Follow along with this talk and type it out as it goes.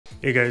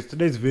Hey guys,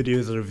 today's video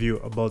is a review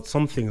about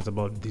some things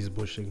about these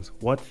bushings.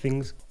 What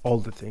things? All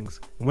the things.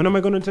 When am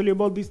I going to tell you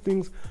about these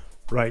things?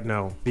 Right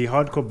now. The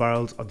hardcore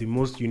barrels are the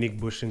most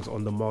unique bushings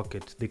on the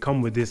market. They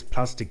come with this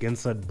plastic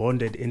insert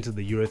bonded into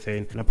the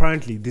urethane, and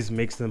apparently this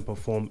makes them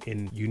perform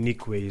in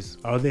unique ways.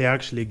 Are they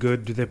actually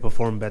good? Do they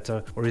perform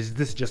better? Or is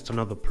this just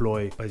another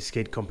ploy by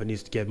skate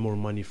companies to get more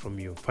money from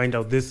you? Find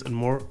out this and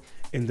more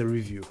in the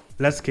review.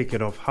 Let's kick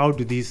it off. How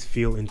do these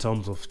feel in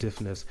terms of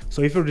stiffness?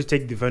 So if you were to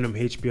take the Venom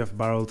HPF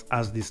barrels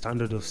as the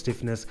standard of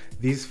stiffness,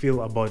 these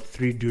feel about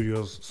 3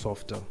 durios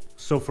softer.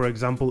 So for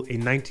example, a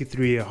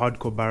 93A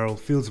hardcore barrel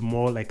feels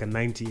more like a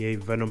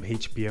 90A Venom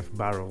HPF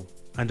barrel,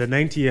 and a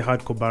 90A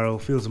hardcore barrel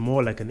feels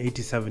more like an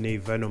 87A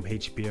Venom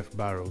HPF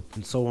barrel,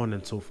 and so on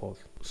and so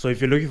forth. So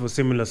if you're looking for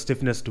similar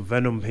stiffness to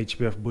Venom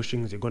HPF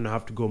bushings, you're going to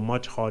have to go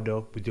much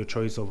harder with your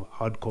choice of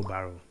hardcore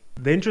barrel.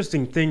 The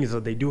interesting thing is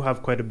that they do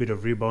have quite a bit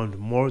of rebound,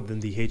 more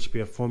than the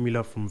HPF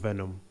formula from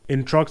Venom.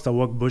 In trucks that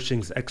work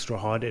bushings extra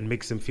hard and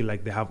makes them feel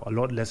like they have a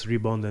lot less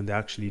rebound than they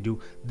actually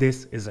do,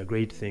 this is a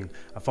great thing.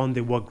 I found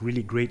they work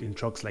really great in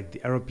trucks like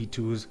the Era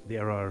P2s, the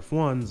Era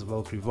RF1s,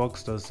 Valkyrie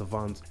Voxsters,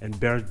 Savants, and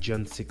Bear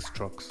Gen 6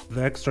 trucks.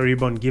 The extra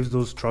rebound gives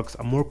those trucks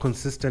a more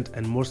consistent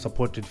and more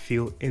supported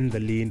feel in the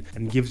lean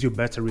and gives you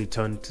better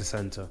return to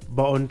center.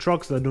 But on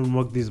trucks that don't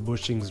work these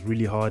bushings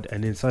really hard,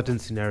 and in certain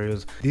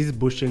scenarios, these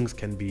bushings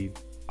can be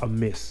a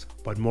miss,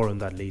 but more on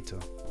that later.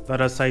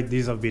 That aside,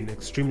 these have been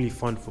extremely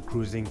fun for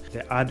cruising.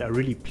 They add a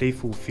really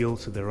playful feel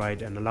to the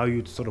ride and allow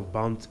you to sort of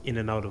bounce in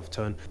and out of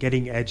turn,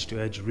 getting edge to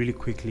edge really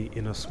quickly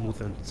in a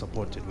smooth and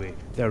supported way.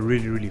 They're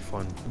really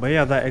fun. But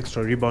yeah, that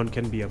extra rebound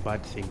can be a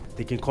bad thing.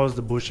 They can cause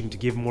the bushing to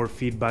give more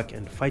feedback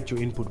and fight your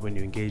input when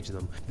you engage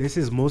them. This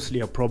is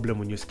mostly a problem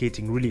when you're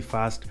skating really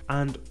fast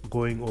and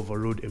going over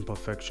road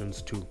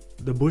imperfections too.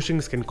 The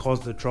bushings can cause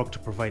the truck to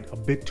provide a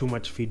bit too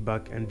much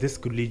feedback, and this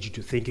could lead you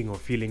to thinking or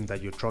feeling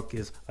that your truck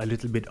is a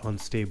little bit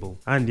unstable.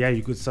 And yeah,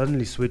 you could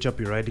suddenly switch up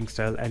your riding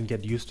style and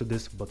get used to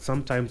this, but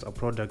sometimes a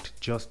product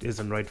just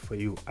isn't right for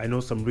you. I know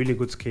some really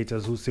good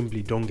skaters who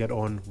simply don't get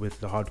on with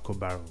the hardcore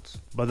barrels.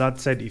 But that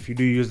said, if you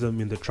do use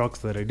them in the trucks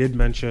that I did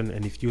mention,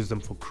 and if you use them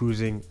for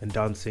cruising and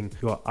dancing,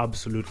 you are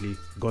absolutely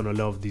gonna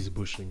love these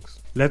bushings.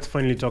 Let's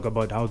finally talk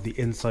about how the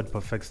insert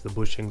perfects the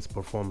bushings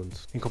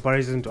performance. In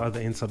comparison to other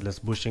insertless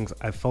bushings,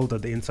 I felt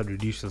that the insert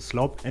reduces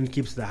slop and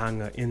keeps the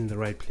hanger in the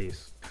right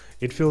place.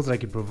 It feels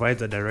like it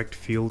provides a direct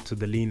feel to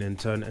the lean and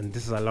turn, and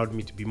this has allowed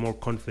me to be more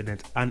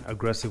confident and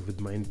aggressive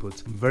with my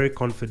inputs. I'm very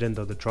confident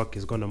that the truck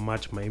is gonna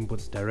match my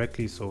inputs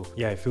directly, so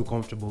yeah, I feel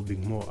comfortable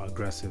being more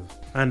aggressive.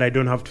 And I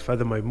don't have to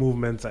feather my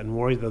movements and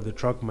worry that the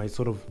truck might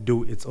sort of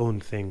do its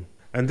own thing.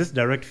 And this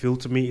direct feel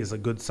to me is a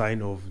good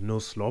sign of no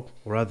slop,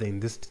 or rather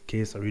in this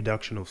case a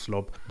reduction of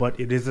slop, but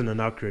it isn't an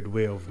accurate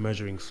way of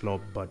measuring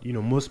slop. But you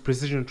know, most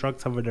precision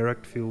trucks have a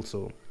direct feel,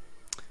 so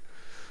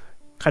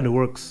kind of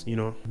works, you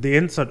know. The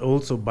insert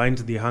also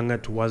binds the hanger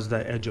towards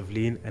the edge of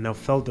lean, and I've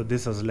felt that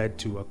this has led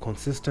to a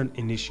consistent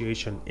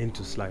initiation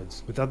into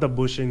slides. With other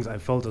bushings, I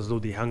felt as though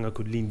the hanger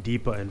could lean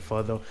deeper and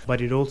further, but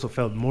it also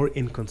felt more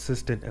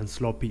inconsistent and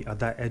sloppy at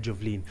that edge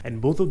of lean.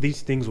 And both of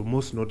these things were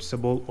most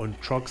noticeable on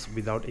trucks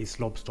without a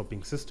slop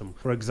stopping system.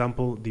 For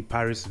example, the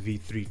Paris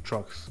V3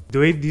 trucks. The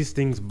way these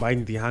things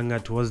bind the hanger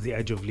towards the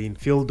edge of lean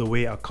feel the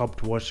way a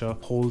cupped washer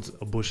holds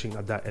a bushing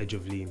at that edge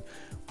of lean.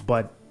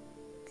 But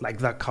like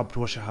that cupped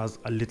washer has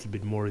a little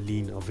bit more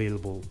lean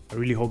available. I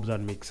really hope that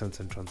makes sense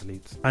and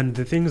translates. And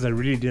the things I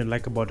really didn't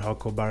like about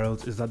hardcore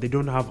barrels is that they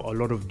don't have a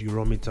lot of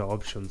durometer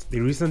options. They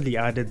recently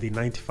added the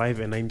 95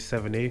 and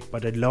 97A,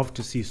 but I'd love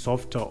to see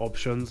softer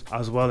options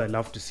as well. I'd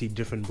love to see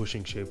different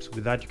bushing shapes.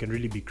 With that, you can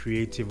really be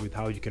creative with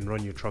how you can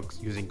run your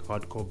trucks using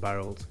hardcore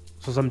barrels.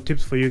 So some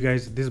tips for you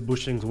guys: these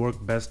bushings work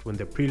best when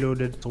they're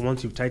preloaded. So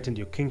once you've tightened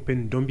your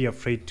kingpin, don't be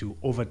afraid to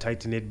over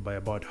tighten it by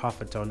about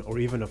half a turn or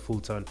even a full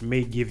turn. It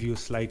may give you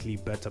slightly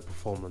better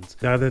performance.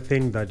 The other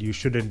thing that you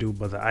shouldn't do,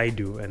 but that I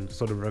do and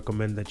sort of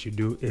recommend that you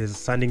do, is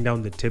sanding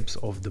down the tips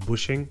of the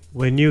bushing.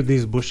 When new,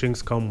 these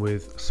bushings come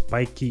with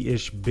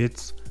spiky-ish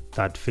bits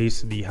that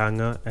face the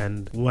hanger,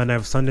 and when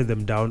I've sanded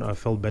them down, I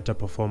felt better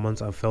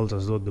performance. I felt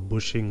as though the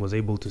bushing was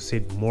able to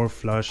sit more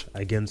flush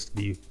against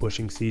the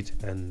bushing seat,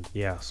 and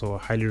yeah, so I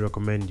highly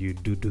recommend you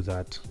do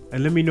that.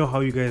 And let me know how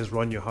you guys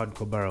run your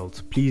hardcore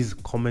barrels. Please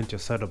comment your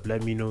setup.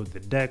 Let me know the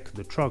deck,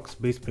 the trucks,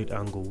 base plate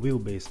angle,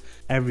 wheelbase,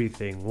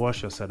 everything.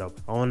 Wash your setup.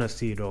 I want to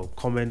see it all.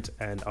 Comment,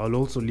 and I'll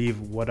also leave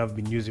what I've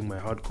been using my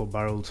hardcore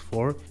barrels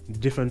for,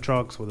 different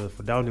trucks, whether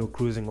for downhill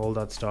cruising, all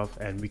that stuff,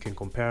 and we can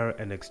compare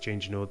and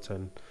exchange notes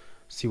and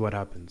see what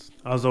happens.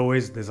 As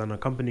always, there's an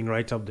accompanying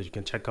write-up that you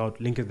can check out,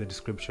 link in the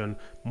description,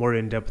 more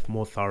in-depth,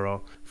 more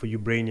thorough. For you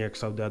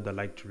brainiacs out there that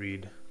like to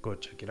read, go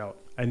check it out.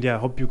 And yeah, I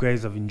hope you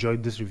guys have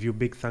enjoyed this review.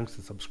 Big thanks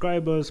to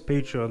subscribers,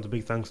 Patrons,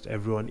 big thanks to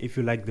everyone. If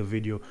you like the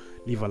video,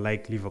 leave a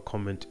like, leave a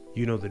comment,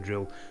 you know the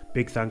drill.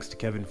 Big thanks to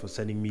Kevin for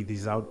sending me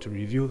these out to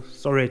review.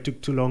 Sorry I took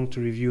too long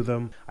to review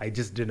them. I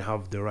just didn't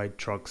have the right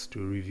trucks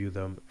to review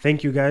them.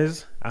 Thank you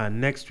guys,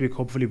 and next week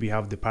hopefully we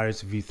have the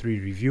Paris V3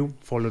 review,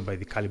 followed by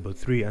the Caliber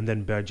 3 and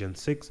then Bear Gen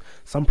 6.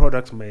 Some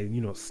products may,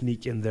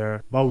 sneak in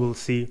there, but we'll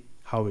see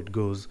how it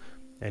goes.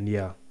 And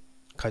yeah,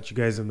 catch you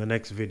guys in the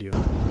next video.